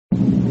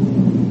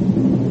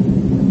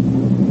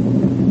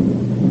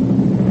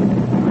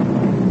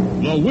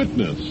The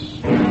Witness.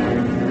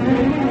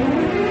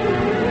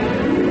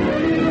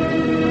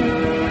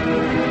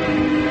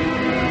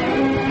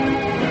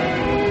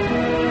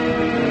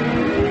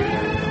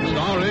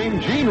 Starring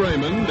Gene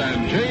Raymond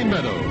and Jane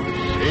Meadows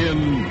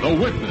in The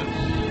Witness.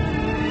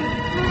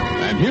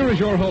 And here is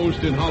your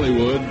host in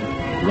Hollywood,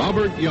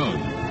 Robert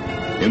Young.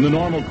 In the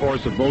normal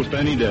course of most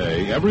any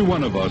day, every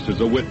one of us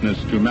is a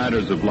witness to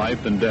matters of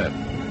life and death.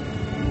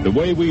 The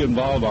way we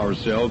involve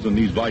ourselves in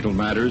these vital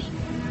matters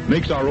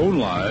makes our own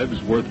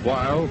lives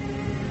worthwhile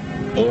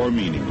or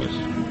meaningless.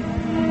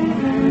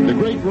 The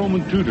great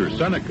Roman tutor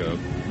Seneca,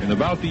 in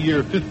about the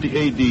year 50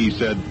 A.D.,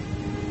 said,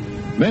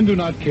 "Men do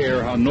not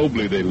care how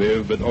nobly they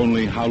live, but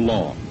only how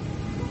long.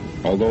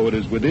 Although it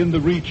is within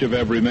the reach of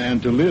every man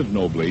to live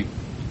nobly,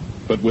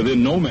 but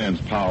within no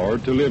man's power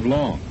to live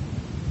long."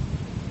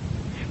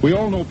 We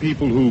all know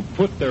people who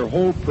put their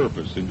whole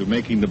purpose into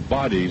making the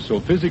body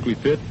so physically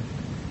fit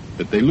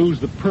that they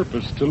lose the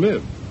purpose to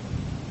live.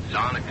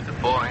 Zonic at the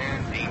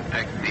forehand, Dean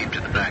Peck deep to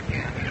the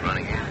backhand. He's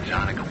running in.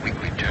 Zonic a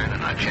weak return,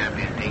 and our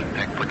champion, Dean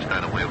Peck, puts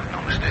that away with no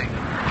mistake.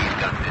 He's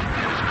got this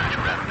tennis match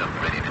wrapped up,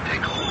 ready to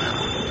take hold now.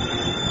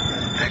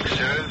 Peck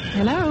serves.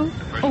 Hello?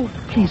 Oh,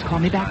 please call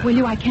me back, will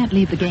you? I can't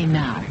leave the game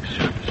now.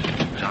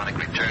 Zonic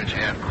returns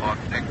half-court,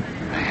 Peck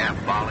a half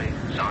volley.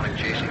 Zonic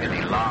chasing it,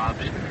 he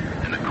lobs,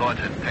 and the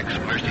court's at Peck's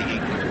mercy. Well,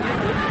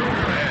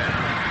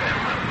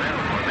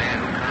 for a man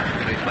who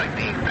concentrates like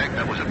Dean Peck,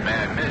 that was a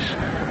bad miss.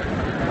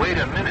 Wait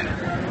a minute.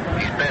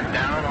 He's bent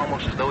down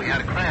almost as though he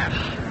had a cramp.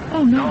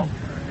 Oh, no.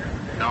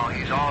 No,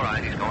 he's all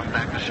right. He's going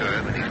back to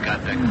serve, and he's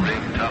got that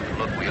grim, tough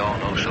look we all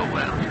know so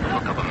well. The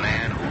look of a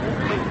man who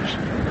won't lose.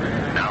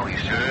 Now he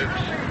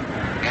serves,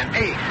 and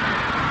ace.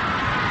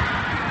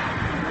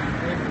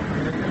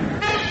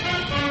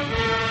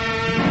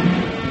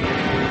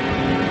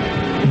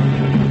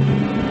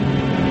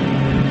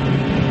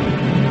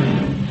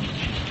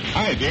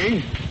 Hi,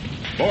 Dean.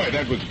 Boy,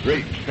 that was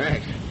great.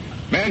 Thanks.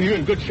 Man, you're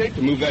in good shape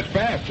to move that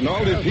fast in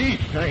all this heat.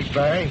 Thanks,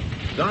 Barry.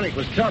 Zonic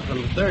was tough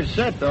in the third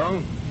set,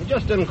 though. He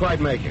just didn't quite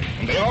make it.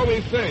 And they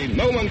always say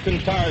no one can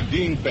tire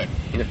Dean Peck.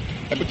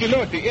 But you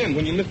know, at the end,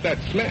 when you missed that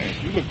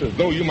smash, you looked as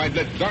though you might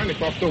let Zarnik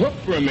off the hook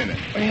for a minute.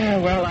 Yeah,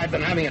 well, I've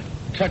been having a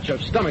touch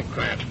of stomach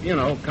cramp. You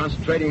know,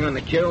 concentrating on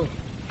the kill.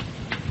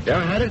 You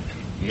ever had it?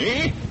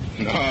 Me?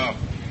 No.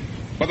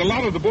 But a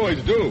lot of the boys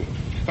do.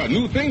 A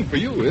new thing for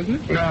you, isn't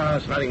it? No,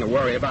 it's nothing to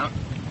worry about.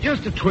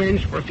 Just a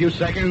twinge for a few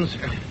seconds.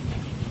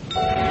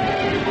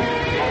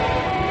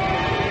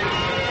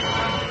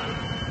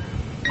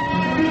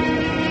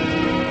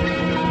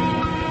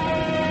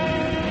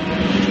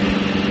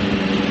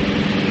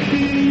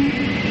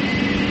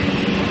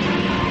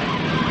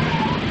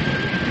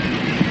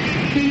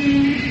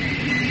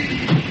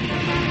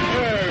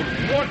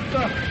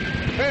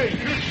 Hey,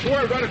 you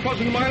swerved right across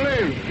into my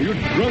lane. Are you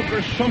drunk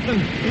or something?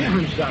 Yeah,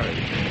 I'm sorry.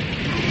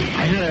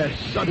 I had a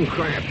sudden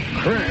cramp.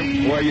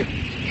 Cramp? Why, you...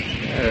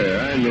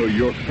 I know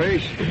your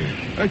face.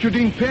 Aren't you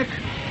Dean Peck?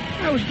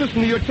 I was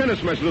listening to your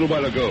tennis match a little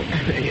while ago.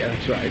 Yeah,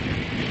 that's right.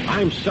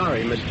 I'm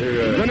sorry,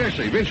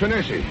 Mr. Vince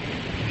Vanessa.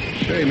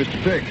 Say,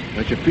 Mr. Peck,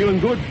 aren't you feeling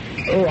good?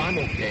 Oh, I'm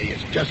okay.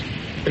 It's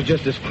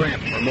just this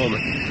cramp for a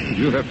moment.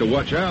 You'll have to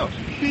watch out.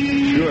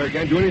 Sure I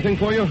can't do anything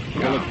for you?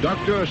 Call a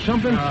doctor or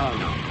something? No,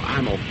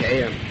 I'm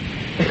okay. I'm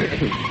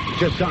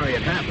just sorry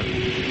it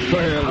happened.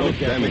 Well, no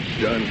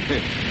damage done.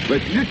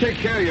 But you take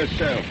care of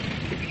yourself.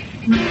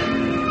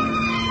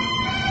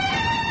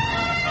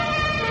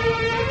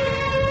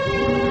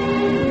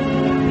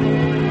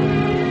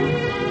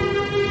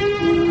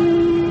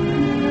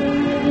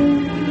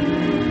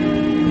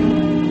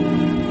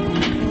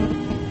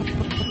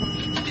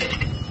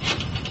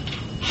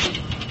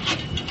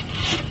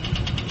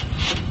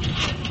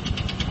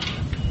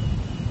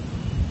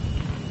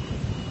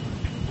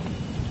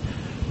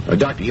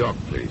 Dr. York,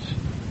 please.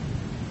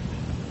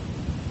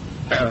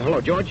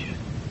 Hello, George.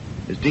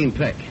 It's Dean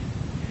Peck.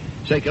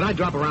 Say, can I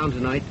drop around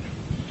tonight?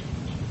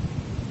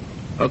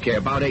 Okay,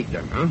 about 8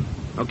 then, huh?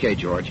 Okay,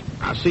 George.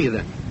 I'll see you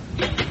then.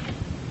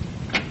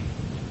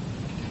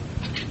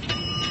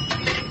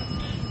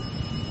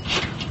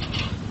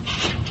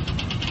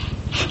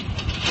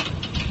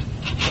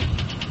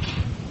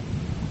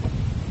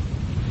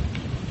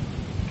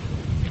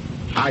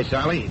 Hi,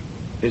 Sally.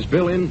 Is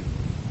Bill in?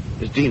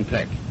 It's Dean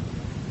Peck.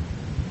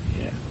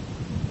 Yeah.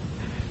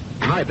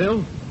 Hi,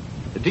 Bill.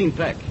 Dean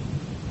Peck.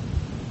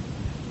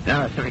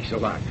 Thanks a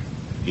lot.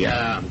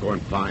 Yeah, I'm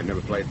going fine.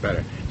 Never played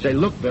better. Say,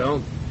 look,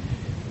 Bill,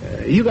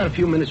 you got a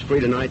few minutes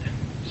free tonight?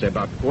 Say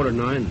about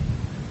 8:45?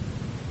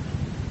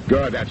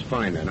 Good, that's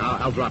fine then.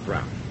 I'll drop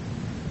around.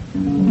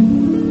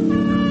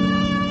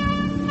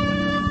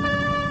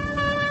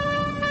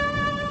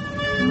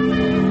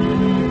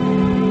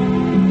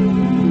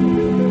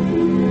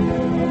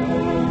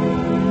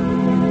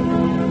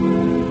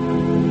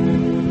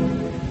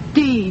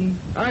 Dean.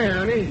 Hi,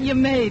 honey. You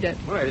made it.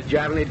 Well, did you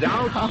have any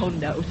doubts? Oh,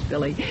 no,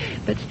 silly.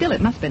 But still,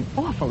 it must have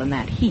been awful in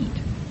that heat.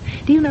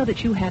 Do you know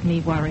that you had me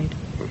worried?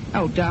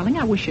 Oh, darling,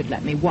 I wish you'd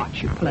let me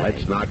watch you play.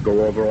 Let's not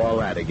go over all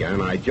that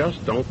again. I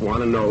just don't want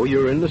to know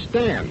you're in the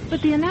stands.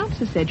 But the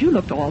announcer said you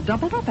looked all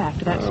doubled up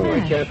after that Why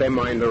smash. can't they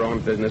mind their own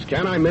business?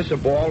 Can I miss a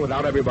ball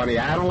without everybody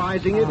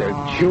analyzing it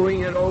or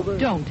chewing it over?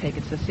 Don't take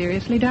it so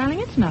seriously, darling.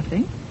 It's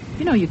nothing.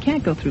 You know, you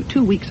can't go through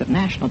 2 weeks of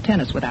national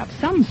tennis without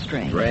some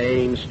strain.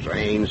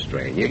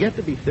 Strain. You get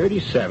to be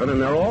 37,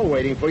 and they're all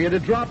waiting for you to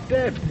drop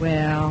dead.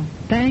 Well,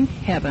 thank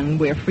heaven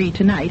we're free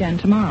tonight and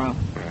tomorrow.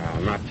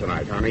 Not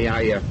tonight, honey.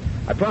 I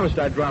promised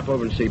I'd drop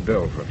over and see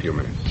Bill for a few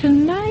minutes.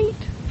 Tonight?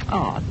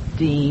 Oh,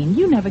 Dean,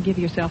 you never give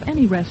yourself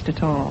any rest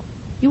at all.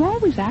 You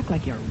always act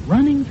like you're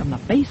running from the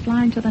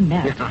baseline to the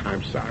net.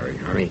 I'm sorry,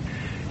 honey.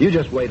 You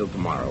just wait till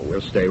tomorrow.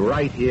 We'll stay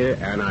right here,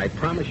 and I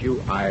promise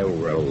you I'll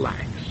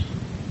relax.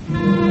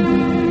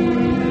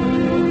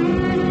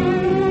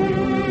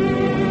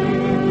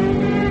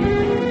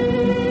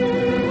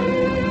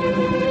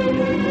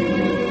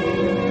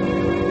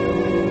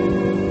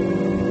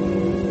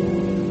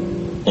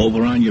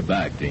 Over on your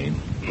back, Dean.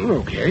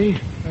 Okay.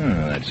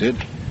 That's it.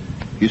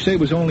 You say it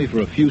was only for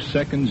a few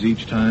seconds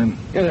each time?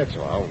 Yeah, that's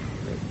all.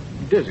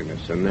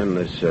 Dizziness, and then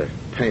this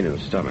pain in the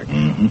stomach.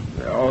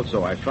 Mm-hmm.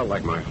 Also, I felt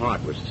like my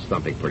heart was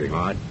thumping pretty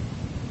hard.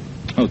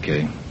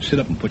 Okay. Sit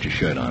up and put your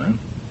shirt on, huh?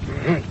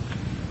 Mm-hmm.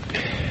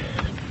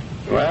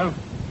 Well,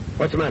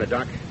 what's the matter,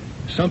 Doc?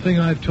 Something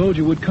I've told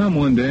you would come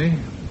one day,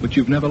 but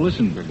you've never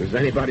listened. Does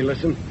anybody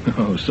listen?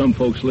 Oh, some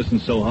folks listen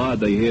so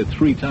hard they hear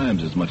 3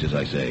 times as much as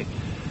I say.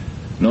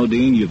 No,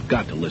 Dean, you've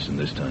got to listen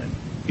this time.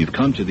 You've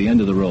come to the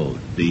end of the road.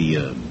 The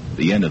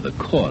end of the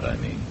court, I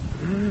mean.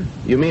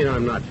 You mean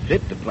I'm not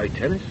fit to play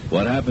tennis?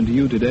 What happened to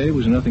you today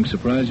was nothing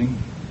surprising.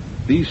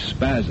 These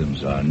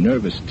spasms are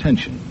nervous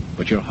tension,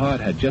 but your heart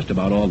had just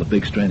about all the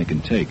big strain it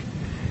can take.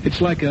 It's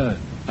like a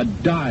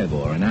diver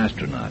or an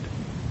astronaut.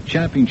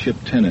 Championship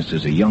tennis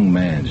is a young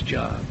man's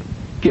job.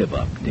 Give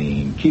up,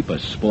 Dean. Keep a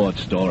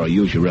sports store or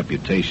use your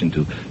reputation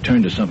to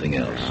turn to something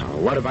else.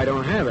 What if I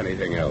don't have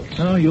anything else?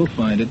 Oh, you'll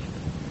find it.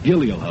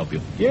 Gilly will help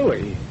you.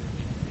 Gilly?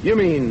 You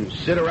mean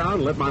sit around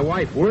and let my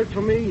wife work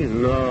for me?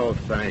 No,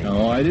 thanks.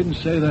 No, I didn't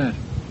say that.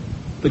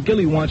 But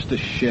Gilly wants to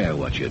share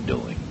what you're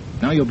doing.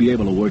 Now you'll be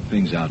able to work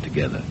things out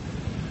together.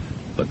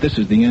 But this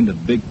is the end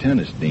of big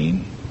tennis,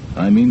 Dean.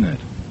 I mean that.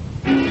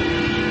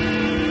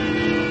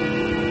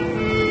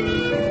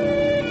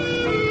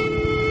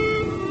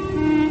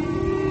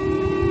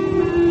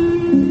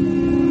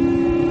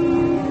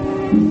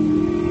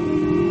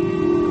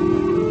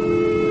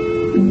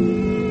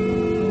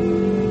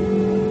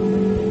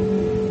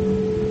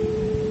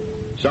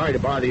 Sorry to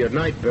bother you at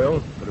night,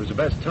 Bill, but it was the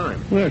best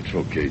time. That's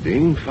okay,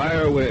 Dean.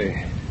 Fire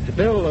away.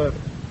 Bill,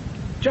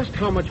 just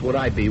how much would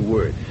I be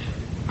worth?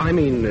 I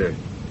mean,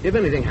 if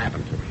anything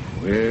happened to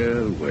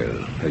me.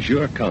 Well, as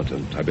your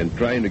accountant, I've been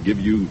trying to give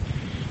you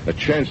a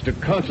chance to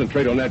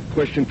concentrate on that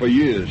question for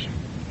years.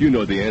 You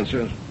know the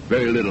answer.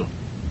 Very little.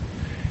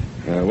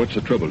 What's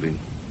the trouble, Dean?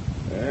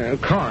 A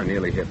car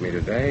nearly hit me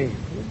today.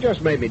 It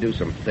just made me do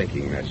some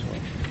thinking, that's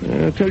all.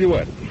 I'll tell you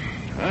what.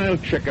 I'll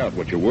check out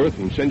what you're worth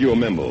and send you a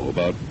memo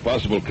about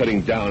possible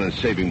cutting down and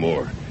saving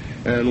more.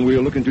 And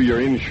we'll look into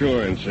your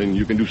insurance, and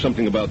you can do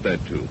something about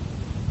that, too.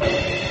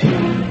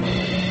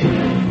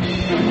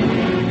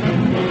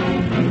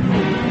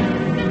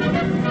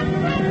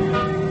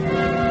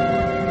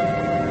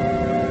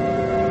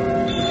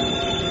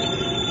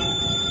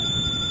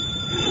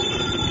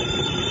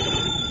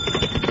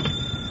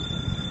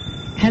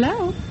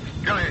 Hello?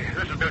 Gilly,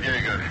 this is Bill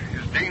Yeager.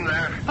 Is Dean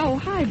there? Oh,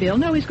 hi, Bill.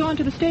 No, he's gone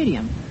to the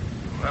stadium.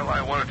 Well,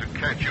 I wanted to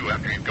catch you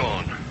after he'd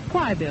gone.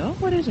 Why, Bill?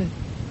 What is it?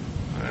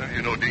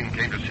 You know, Dean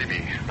came to see me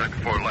night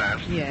before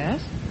last.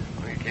 Yes?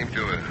 He came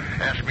to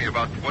ask me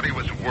about what he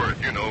was worth,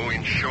 you know,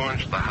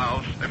 insurance, the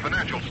house, a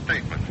financial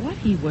statement. What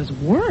he was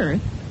worth?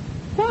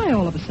 Why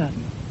all of a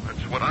sudden?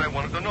 That's what I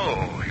wanted to know.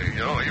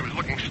 He was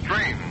looking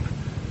strained.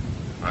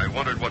 I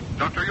wondered what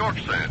Dr. York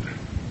said.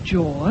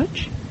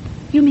 George?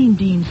 You mean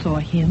Dean saw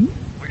him?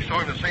 We saw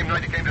him the same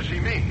night he came to see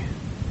me.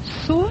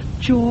 Saw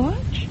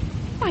George?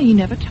 Why, he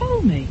never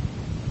told me.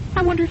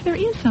 I wonder if there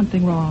is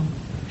something wrong.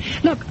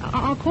 Look,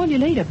 I'll call you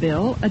later,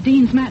 Bill.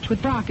 Dean's match with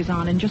Brock is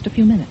on in just a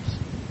few minutes.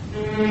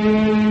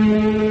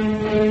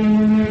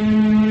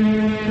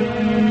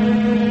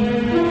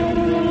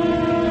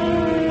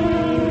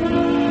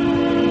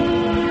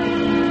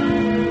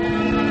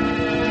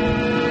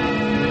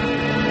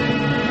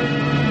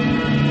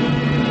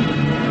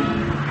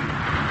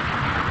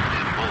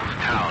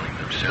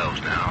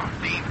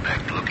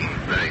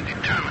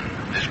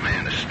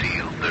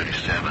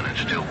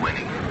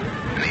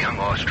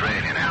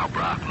 Australian Al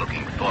Brock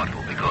looking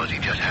thoughtful because he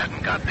just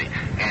hadn't got the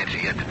answer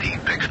yet to Dean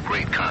Peck's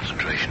great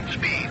concentration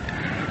speed.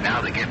 Now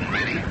they're getting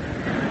ready.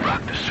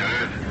 Brock to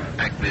serve.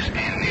 Peck this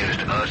end nearest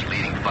to us,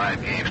 leading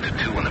 5-2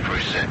 in the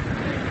first set.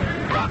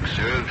 Brock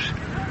serves.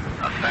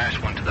 A fast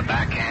one to the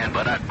backhand,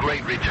 but a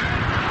great return.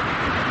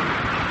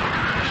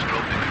 A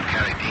stroke that could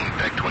carry Dean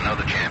Peck to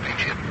another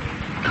championship.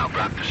 Now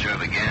Brock to serve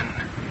again.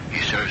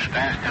 He serves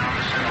fast down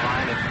the center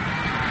line.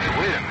 Hey,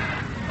 wait a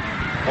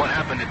minute. What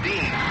happened to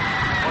Dean?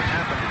 What's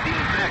happened to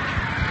Dean Peck?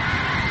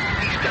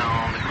 He's down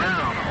on the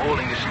ground,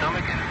 holding his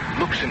stomach, and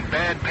looks in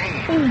bad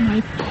pain. Oh,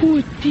 my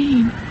poor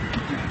Dean.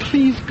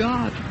 Please,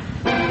 God.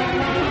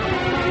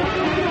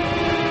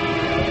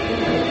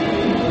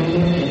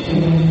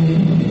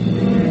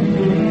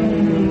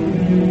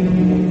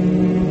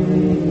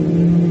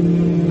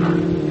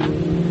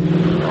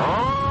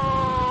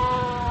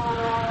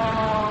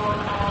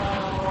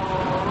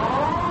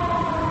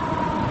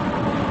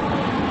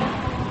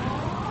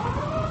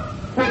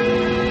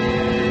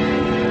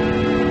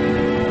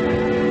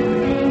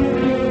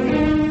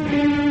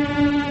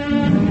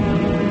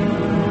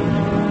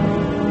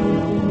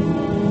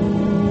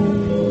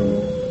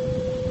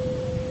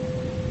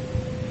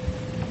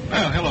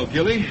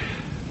 Gilly.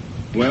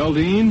 Well,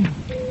 Dean?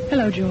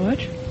 Hello,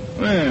 George.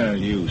 Well,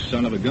 you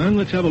son of a gun,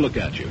 let's have a look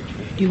at you.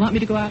 Do you want me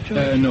to go out,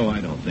 George? No,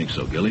 I don't think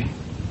so, Gilly.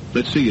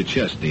 Let's see your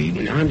chest,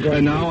 Dean. I'm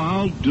going now,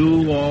 I'll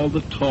do all the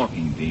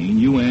talking, Dean.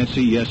 You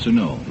answer yes or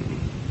no.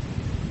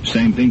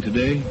 Same thing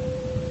today?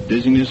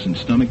 Dizziness and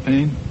stomach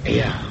pain?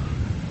 Yeah.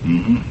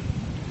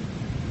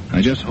 Mm-hmm.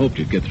 I just hoped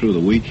you'd get through the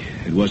week.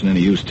 It wasn't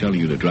any use telling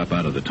you to drop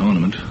out of the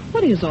tournament.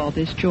 What is all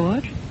this,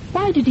 George?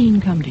 Why did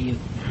Dean come to you?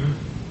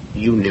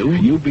 You knew?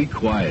 You be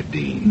quiet,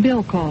 Dean.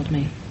 Bill called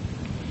me.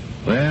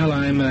 Well,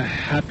 I'm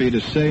happy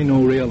to say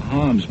no real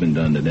harm's been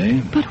done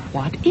today. But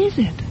what is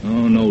it?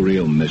 Oh, no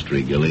real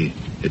mystery, Gilly.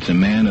 It's a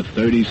man of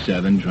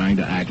 37 trying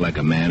to act like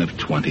a man of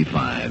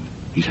 25.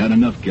 He's had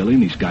enough, Gilly,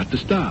 and he's got to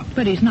stop.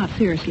 But he's not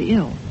seriously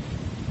ill.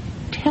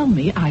 Tell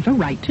me I've a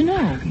right to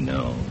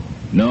know.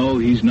 No,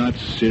 he's not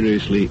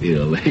seriously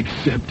ill,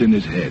 except in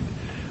his head.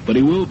 But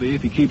he will be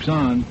if he keeps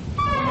on.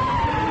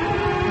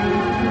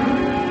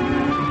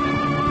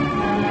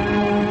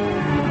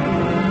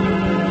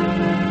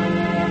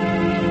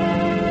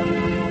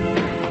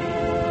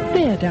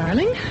 There,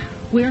 darling.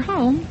 We're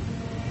home.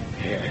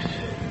 Yes.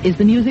 Is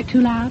the music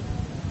too loud?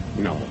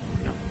 No.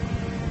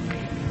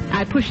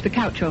 I pushed the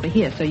couch over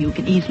here so you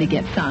can easily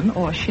get sun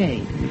or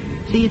shade.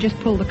 So you just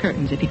pull the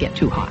curtains if you get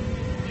too hot.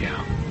 Yeah.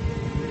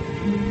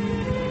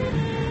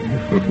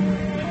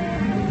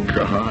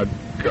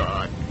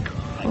 God.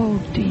 Oh,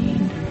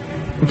 Dean.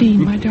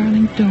 Dean, my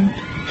darling, don't.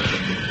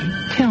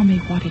 Tell me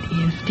what it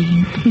is,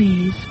 Dean,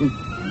 please.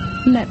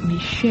 Let me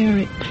share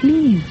it,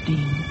 please,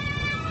 Dean.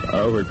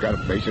 Oh, we've got to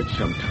face it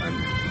sometime.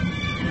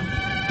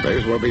 May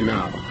as well be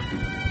now.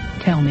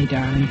 Tell me,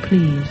 darling,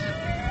 please.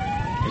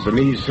 As the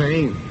knees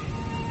saying,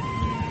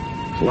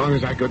 as long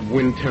as I could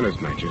win tennis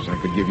matches, I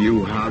could give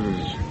you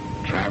houses,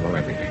 travel,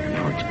 everything, and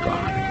now it's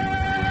gone.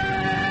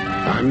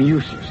 I'm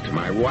useless to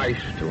my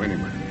wife, to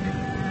anyone.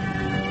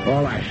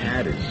 All I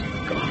had is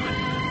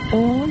gone.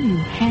 All you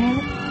had?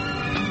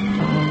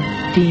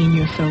 Oh, Dean,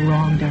 you're so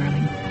wrong,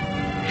 darling.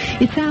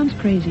 It sounds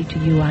crazy to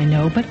you, I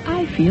know, but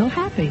I feel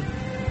happy.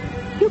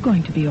 You're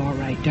going to be all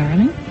right,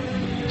 darling.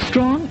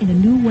 Strong in a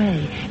new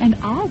way, and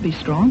I'll be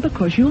strong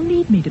because you'll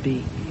need me to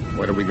be.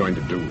 What are we going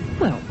to do?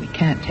 Well, we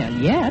can't tell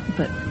yet,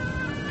 but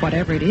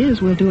whatever it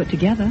is, we'll do it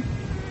together.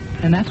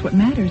 And that's what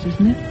matters,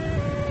 isn't it?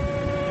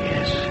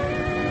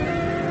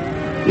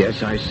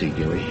 Yes, I see,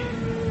 Gilly.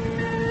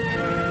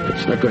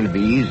 It's not going to be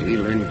easy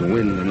learning to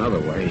win another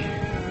way.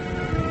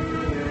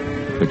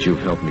 But you've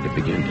helped me to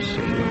begin to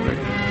see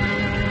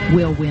already.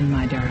 We'll win,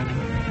 my darling.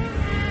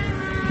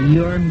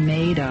 You're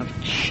made of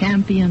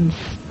champion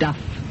stuff.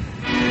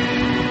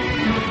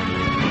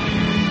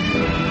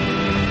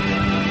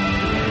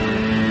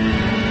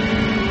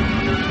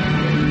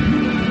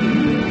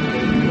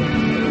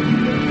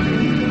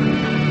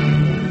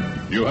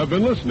 You have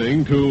been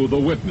listening to The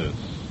Witness.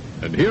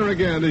 And here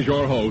again is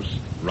your host,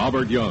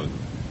 Robert Young.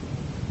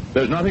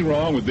 There's nothing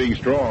wrong with being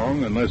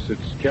strong unless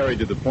it's carried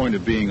to the point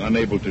of being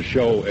unable to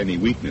show any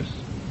weakness.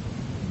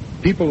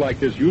 People like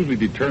this usually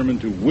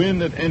determined to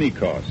win at any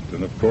cost,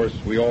 and of course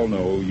we all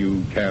know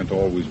you can't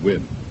always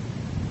win.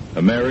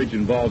 A marriage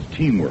involves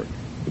teamwork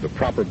with a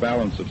proper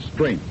balance of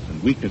strengths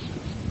and weaknesses.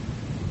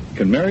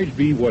 Can marriage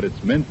be what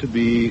it's meant to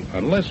be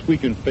unless we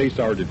can face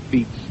our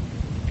defeats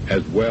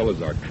as well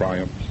as our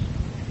triumphs?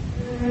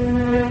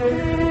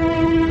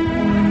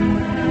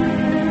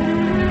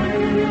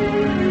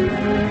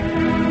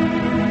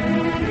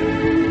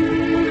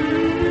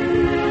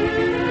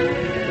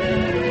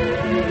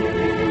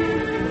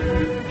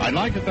 I'd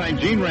like to thank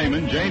Gene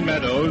Raymond, Jane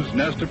Meadows,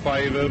 Nestor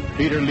Paiva,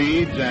 Peter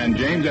Leeds, and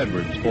James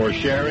Edwards for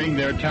sharing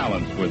their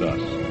talents with us.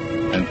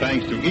 And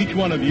thanks to each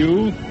one of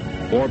you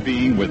for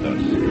being with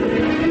us.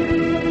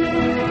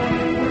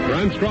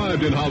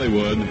 Transcribed in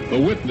Hollywood, The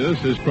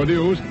Witness is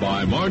produced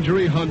by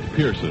Marjorie Hunt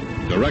Pearson,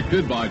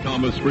 directed by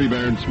Thomas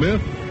Freebairn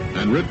Smith,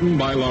 and written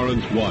by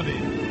Lawrence Waddy.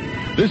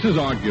 This is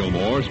Art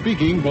Gilmore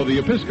speaking for the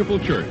Episcopal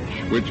Church,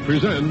 which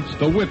presents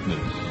The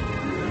Witness.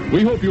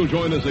 We hope you'll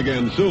join us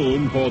again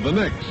soon for the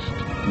next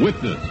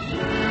Witness.